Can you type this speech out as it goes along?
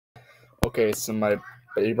Okay, so my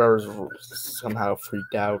baby brother's somehow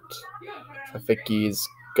freaked out. I think he's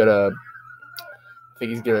gonna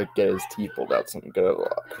get his teeth pulled out, so I'm gonna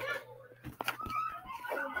look.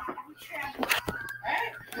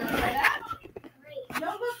 No,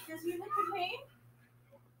 look, does he look in pain?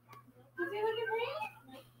 Does he look in pain?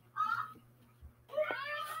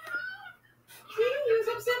 See, he was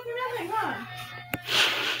upset for nothing, huh?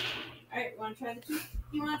 Alright, wanna try the tooth?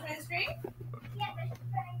 You wanna try the straight?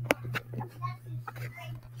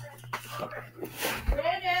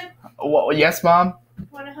 Brandon! Well, yes, Mom?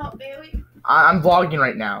 Wanna help Bailey? I'm vlogging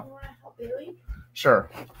right now. You wanna help Bailey? Sure.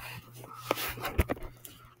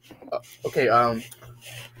 Okay,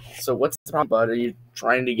 so what's the problem, bud? Are you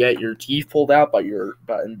trying to get your teeth pulled out, but you're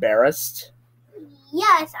embarrassed?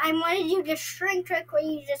 Yes, I wanted to do the shrink trick where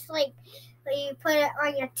you just where you put it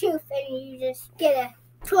on your tooth and you just get a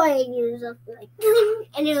toy and you just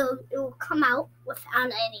and it will come out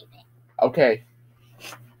without anything. Okay.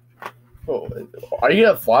 Oh, are you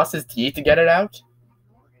gonna floss his teeth to get it out?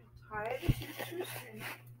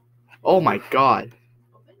 Oh my god.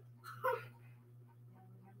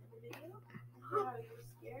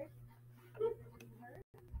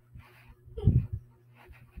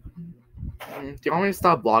 Do you want me to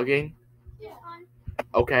stop vlogging? Yeah.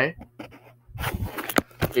 Okay.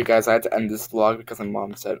 Okay, guys, I had to end this vlog because my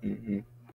mom said,